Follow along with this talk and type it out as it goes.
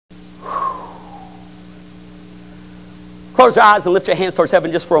Close your eyes and lift your hands towards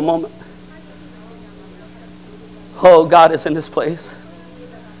heaven just for a moment. Oh, God is in this place.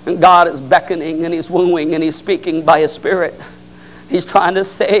 And God is beckoning and He's wooing and He's speaking by His Spirit. He's trying to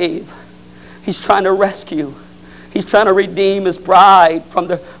save. He's trying to rescue. He's trying to redeem His bride from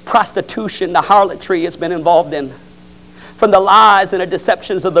the prostitution, the harlotry it's been involved in. From the lies and the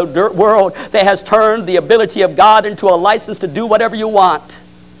deceptions of the world that has turned the ability of God into a license to do whatever you want.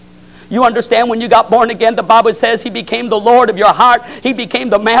 You understand, when you got born again, the Bible says He became the Lord of your heart. He became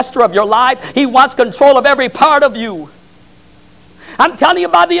the master of your life. He wants control of every part of you. I'm telling you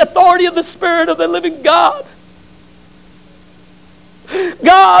by the authority of the Spirit of the living God.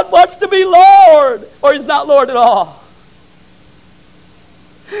 God wants to be Lord, or He's not Lord at all.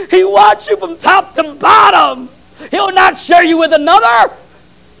 He wants you from top to bottom. He'll not share you with another.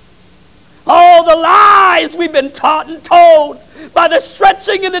 All the lies we've been taught and told by the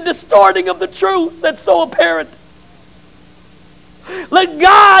stretching and the distorting of the truth that's so apparent. Let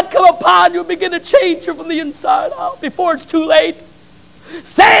God come upon you and begin to change you from the inside out before it's too late.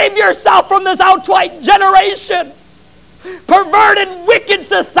 Save yourself from this outright generation. Perverted, wicked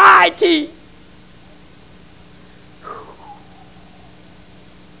society.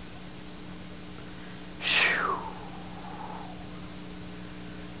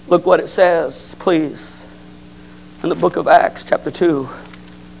 Look what it says, please, in the book of Acts, chapter 2.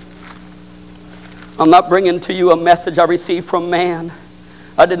 I'm not bringing to you a message I received from man.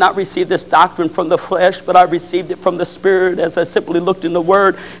 I did not receive this doctrine from the flesh, but I received it from the Spirit as I simply looked in the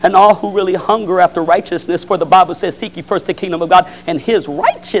Word. And all who really hunger after righteousness, for the Bible says, seek ye first the kingdom of God and His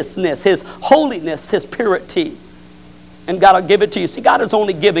righteousness, His holiness, His purity. And God will give it to you. See, God is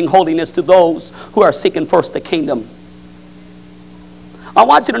only giving holiness to those who are seeking first the kingdom. I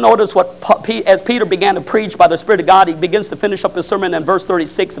want you to notice what, as Peter began to preach by the Spirit of God, he begins to finish up his sermon in verse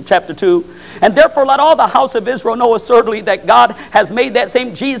 36 of chapter 2. And therefore let all the house of Israel know assuredly that God has made that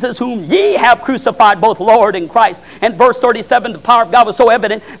same Jesus whom ye have crucified, both Lord and Christ. And verse 37, the power of God was so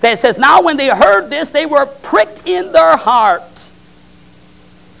evident that it says, now when they heard this, they were pricked in their heart.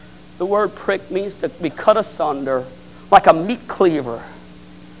 The word prick means to be cut asunder, like a meat cleaver.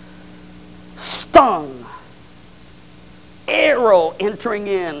 Stung. Arrow entering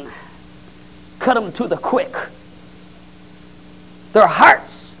in, cut them to the quick. Their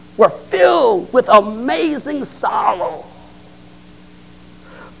hearts were filled with amazing sorrow.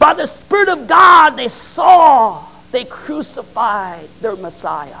 By the Spirit of God, they saw they crucified their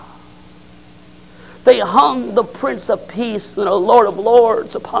Messiah. They hung the Prince of Peace and the Lord of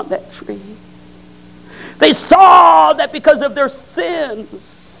Lords upon that tree. They saw that because of their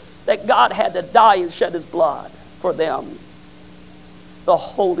sins, that God had to die and shed His blood for them. The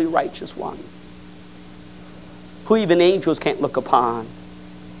holy, righteous one, who even angels can't look upon,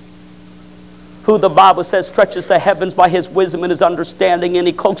 who the Bible says stretches the heavens by His wisdom and His understanding, and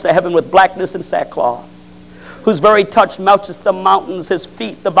He cloaks the heaven with blackness and sackcloth, whose very touch melts the mountains. His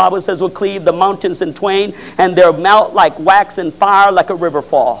feet, the Bible says, will cleave the mountains in twain, and they'll melt like wax in fire, like a river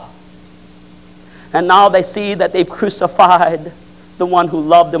fall. And now they see that they've crucified the one who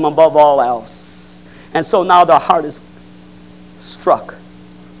loved them above all else. And so now their heart is struck,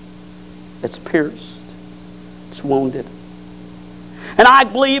 it's pierced, it's wounded. And I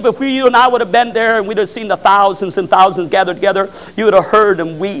believe if you and I would have been there and we'd have seen the thousands and thousands gathered together, you would have heard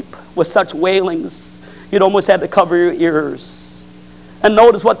them weep with such wailings. You'd almost had to cover your ears. And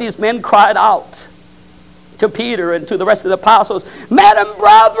notice what these men cried out to Peter and to the rest of the apostles. Men and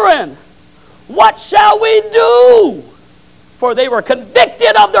brethren, what shall we do? For they were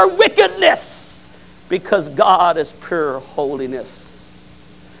convicted of their wickedness. Because God is pure holiness.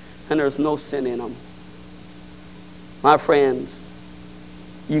 And there's no sin in Him. My friends,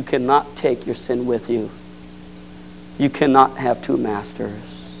 you cannot take your sin with you. You cannot have two masters.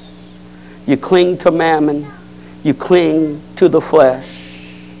 You cling to mammon. You cling to the flesh.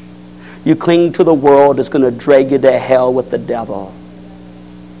 You cling to the world that's going to drag you to hell with the devil.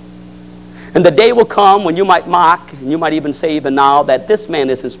 And the day will come when you might mock, and you might even say even now that this man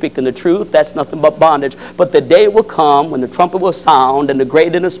isn't speaking the truth. That's nothing but bondage. But the day will come when the trumpet will sound, and the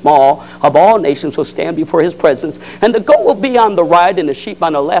great and the small of all nations will stand before His presence. And the goat will be on the right and the sheep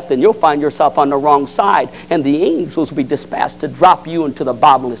on the left, and you'll find yourself on the wrong side. And the angels will be dispatched to drop you into the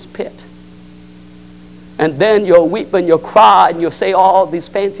bottomless pit. And then you'll weep and you'll cry and you'll say all these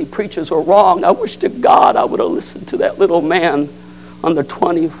fancy preachers were wrong. I wish to God I would have listened to that little man on the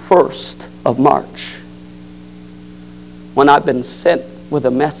 21st of March, when I've been sent with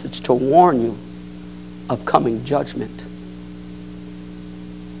a message to warn you of coming judgment.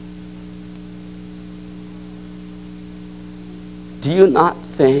 Do you not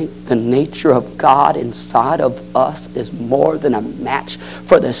think the nature of God inside of us is more than a match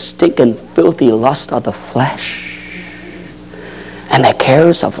for the stinking, filthy lust of the flesh and the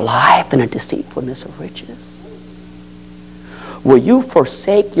cares of life and the deceitfulness of riches? Will you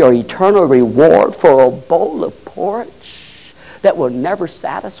forsake your eternal reward for a bowl of porridge that will never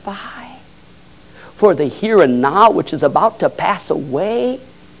satisfy? For the here and now which is about to pass away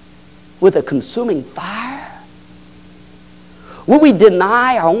with a consuming fire? Will we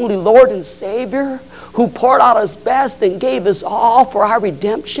deny our only Lord and Savior who poured out his best and gave his all for our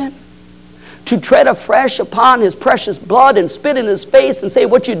redemption? To tread afresh upon his precious blood and spit in his face and say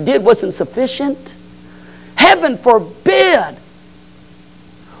what you did wasn't sufficient? Heaven forbid!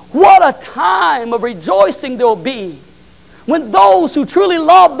 What a time of rejoicing there will be when those who truly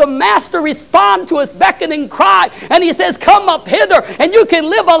love the Master respond to his beckoning cry, and he says, come up hither and you can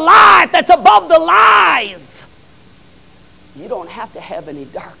live a life that's above the lies. You don't have to have any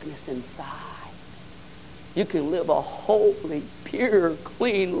darkness inside. You can live a holy, pure,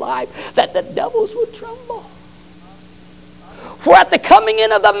 clean life that the devils would tremble. For at the coming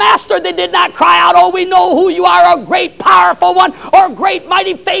in of the Master, they did not cry out, oh, we know who you are, a great, powerful one, or great,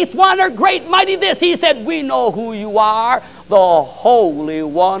 mighty faith one, or great, mighty this. He said, we know who you are, the Holy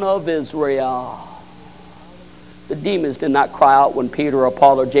One of Israel. The demons did not cry out when Peter or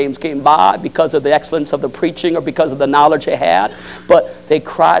Paul or James came by because of the excellence of the preaching or because of the knowledge they had, but they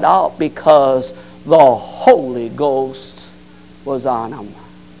cried out because the Holy Ghost was on them.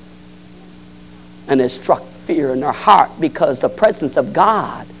 And it struck fear in their heart because the presence of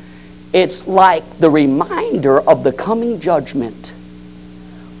God, it's like the reminder of the coming judgment.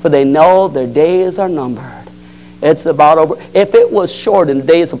 For they know their days are numbered. It's about over. If it was short in the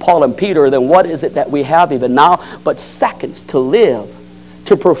days of Paul and Peter, then what is it that we have even now but seconds to live,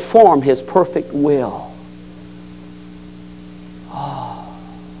 to perform his perfect will? Oh.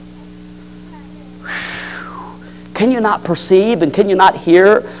 Can you not perceive and can you not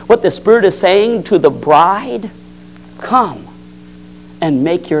hear what the Spirit is saying to the bride? Come and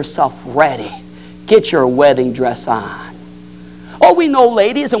make yourself ready. Get your wedding dress on. Oh, we know,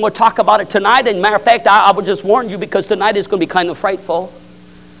 ladies, and we'll talk about it tonight. And matter of fact, I will just warn you because tonight is going to be kind of frightful.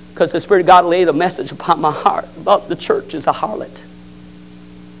 Because the Spirit of God laid a message upon my heart about the church as a harlot.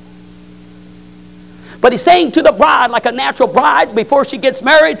 But he's saying to the bride, like a natural bride, before she gets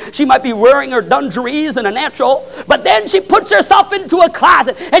married, she might be wearing her dungarees and a natural, but then she puts herself into a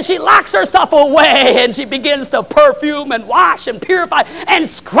closet and she locks herself away and she begins to perfume and wash and purify and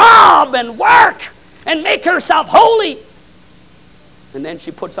scrub and work and make herself holy. And then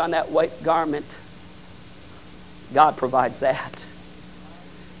she puts on that white garment. God provides that.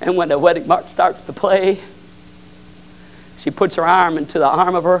 And when the wedding march starts to play, she puts her arm into the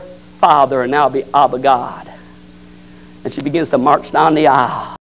arm of her Father, and now be Abba God. And she begins to march down the aisle.